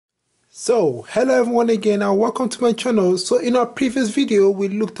So hello everyone again and welcome to my channel. So in our previous video we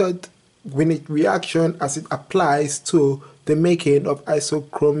looked at Winnick reaction as it applies to the making of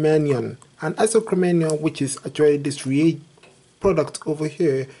isochromanion. And isochromanion, which is actually this reagent product over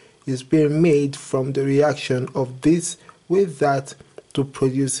here, is being made from the reaction of this with that to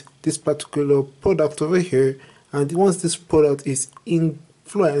produce this particular product over here. And once this product is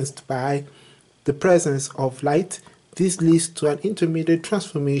influenced by the presence of light, this leads to an intermediate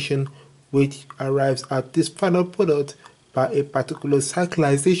transformation which arrives at this final product by a particular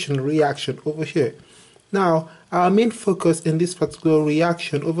cyclization reaction over here. Now, our main focus in this particular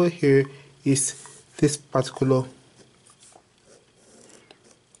reaction over here is this particular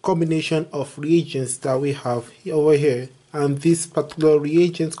combination of reagents that we have over here, and this particular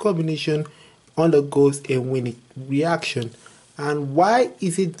reagents combination undergoes a Winnick reaction. And why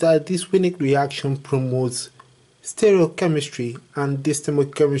is it that this Winnick reaction promotes stereochemistry and this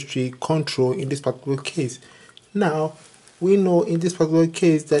thermochemistry control in this particular case? Now, we know in this particular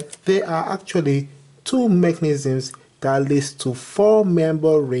case that there are actually two mechanisms that leads to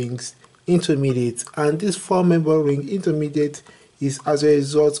four-member rings intermediate, and this four-member ring intermediate is as a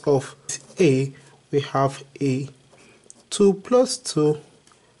result of A, we have a 2+2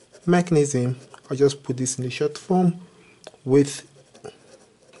 mechanism. I'll just put this in the short form with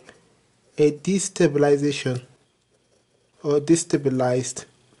a destabilization or destabilized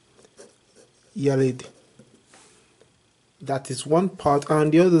ylide. That is one part. And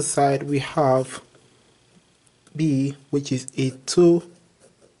on the other side we have B, which is a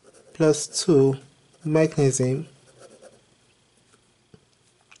 2+2 mechanism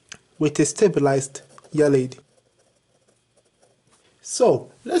with a stabilized ylide. So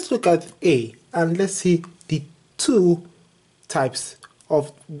let's look at A and let's see the two types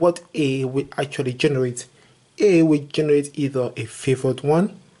of what A will actually generate. A will generate either a favored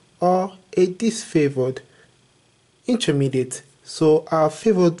one or a disfavored intermediate. So our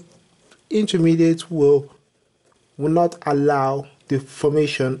favored intermediate will not allow the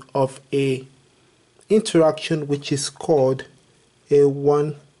formation of a interaction which is called a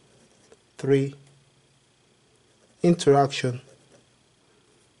 1,3 interaction,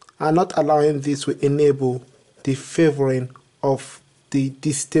 and not allowing this will enable the favoring of the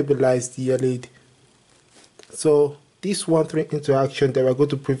destabilized ylide. So this 1,3 interaction that we're going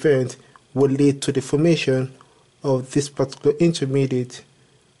to prevent will lead to the formation of this particular intermediate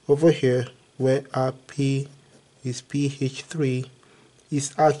over here, where our P is pH3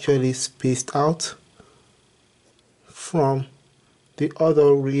 is actually spaced out from the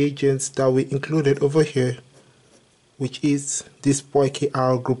other reagents that we included over here, which is this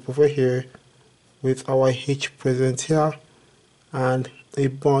POIKR group over here with our H present here and a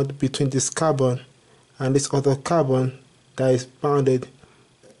bond between this carbon and this other carbon that is bounded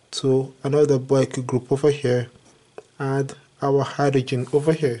to another POIK group over here and our hydrogen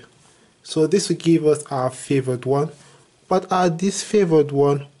over here. So this will give us our favored one, but our disfavored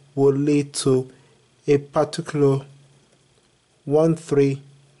one will lead to a particular 1,3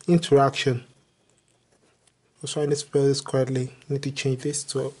 interaction. I'm trying to spell this correctly. I need to change this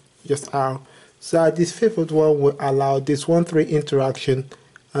to just R. So our disfavored one will allow this 1,3 interaction,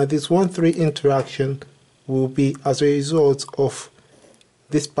 and this 1,3 interaction will be as a result of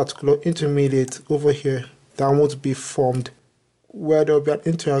this particular intermediate over here that won't be formed, where there will be an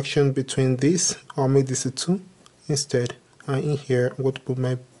interaction between this. I'll make this a 2 instead, and in here I'm going to put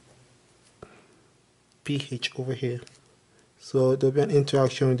my pH over here. So there will be an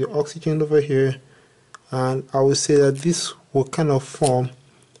interaction with the oxygen over here, and I will say that this will kind of form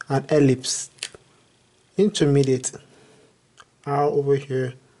an ellipse intermediate R over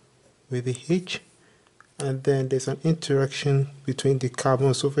here with the H, and then there's an interaction between the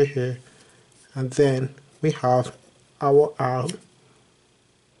carbons over here, and then we have our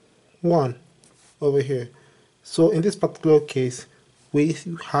R1 over here. So in this particular case we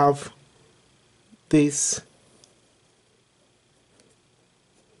have this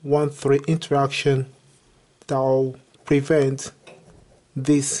 1,3 interaction that will prevent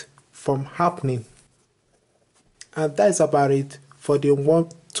this from happening. And that's about it for the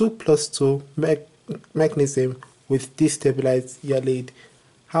 2+2 mechanism with destabilized ylide.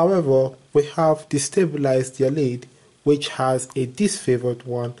 However, we have destabilized ylide, which has a disfavored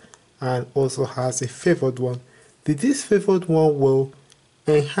one and also has a favored one. The disfavored one will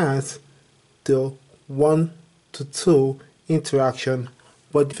enhance the 1-to-2 interaction,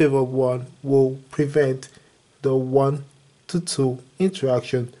 but the favored one will prevent the 1-to-2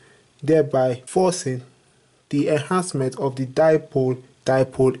 interaction, thereby forcing the enhancement of the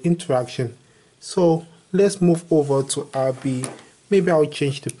dipole-dipole interaction. So let's move over to RB, Maybe I'll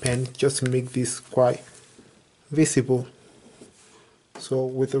change the pen just to make this quite visible. So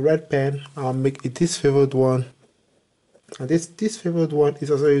with the red pen, I'll make a disfavored one. And this disfavored one is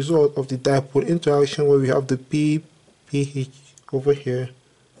as a result of the dipole interaction where we have the pH over here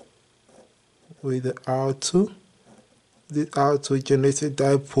with the R2. This R2 generates a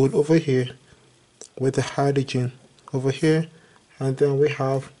dipole over here with the hydrogen over here, and then we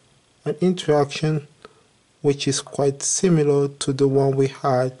have an interaction which is quite similar to the one we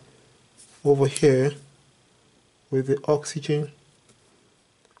had over here with the oxygen,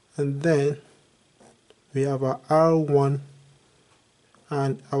 and then we have our R1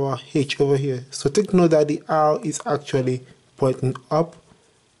 and our H over here. So take note that the R is actually pointing up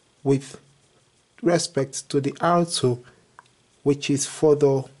with respect to the R2, which is for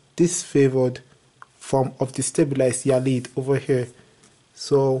the disfavored form of the stabilized ylide over here.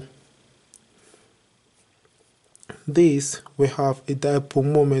 So this, we have a dipole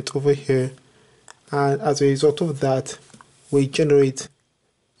moment over here, and as a result of that we generate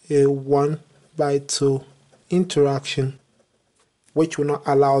a 1/2 interaction, which will not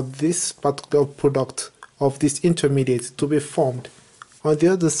allow this particular product of this intermediate to be formed. On the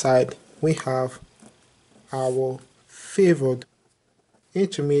other side, we have our favored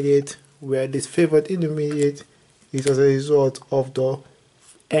intermediate, where this favored intermediate is as a result of the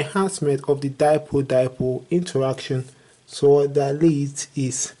enhancement of the dipole-dipole interaction. So what that leads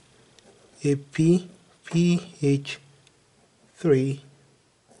is a pH3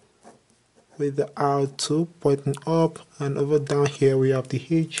 with the R2 pointing up, and over down here we have the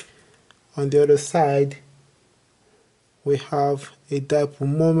H. On the other side we have a dipole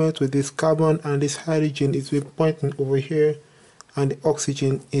moment with this carbon, and this hydrogen is pointing over here, and the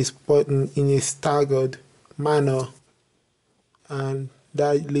oxygen is pointing in a staggered manner, and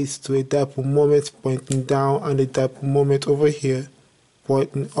that leads to a dipole moment pointing down and a dipole moment over here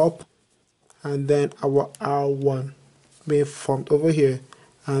pointing up, and then our R1 being formed over here,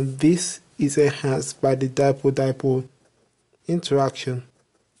 and this is enhanced by the dipole-dipole interaction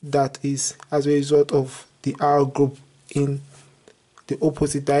that is as a result of the R group in the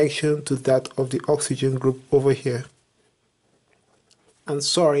opposite direction to that of the oxygen group over here. And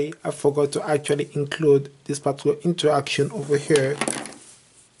sorry, I forgot to actually include this particular interaction over here,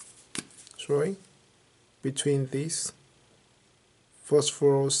 sorry, between this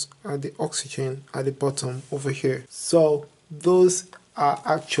phosphorus and the oxygen at the bottom over here. So those are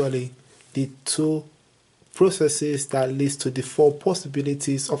actually the two processes that leads to the four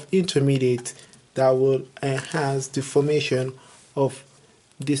possibilities of intermediate that will enhance the formation of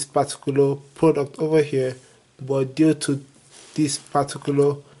this particular product over here, but due to this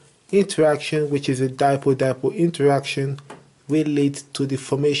particular interaction, which is a dipole-dipole interaction, will lead to the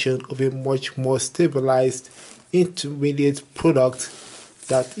formation of a much more stabilized intermediate product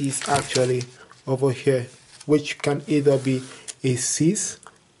that is actually over here, which can either be a cis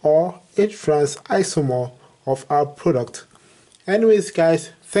or a trans isomer of our product. Anyways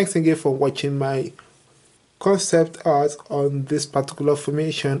guys, thanks again for watching my concept art on this particular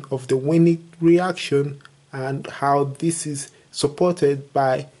formation of the Wittig reaction and how this is supported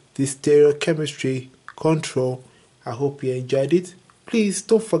by the stereochemistry control. I hope you enjoyed it. Please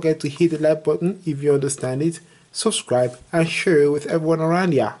don't forget to hit the like button if you understand it, subscribe and share it with everyone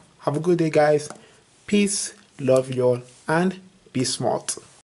around you. Have a good day guys. Peace, love you all, and be smart.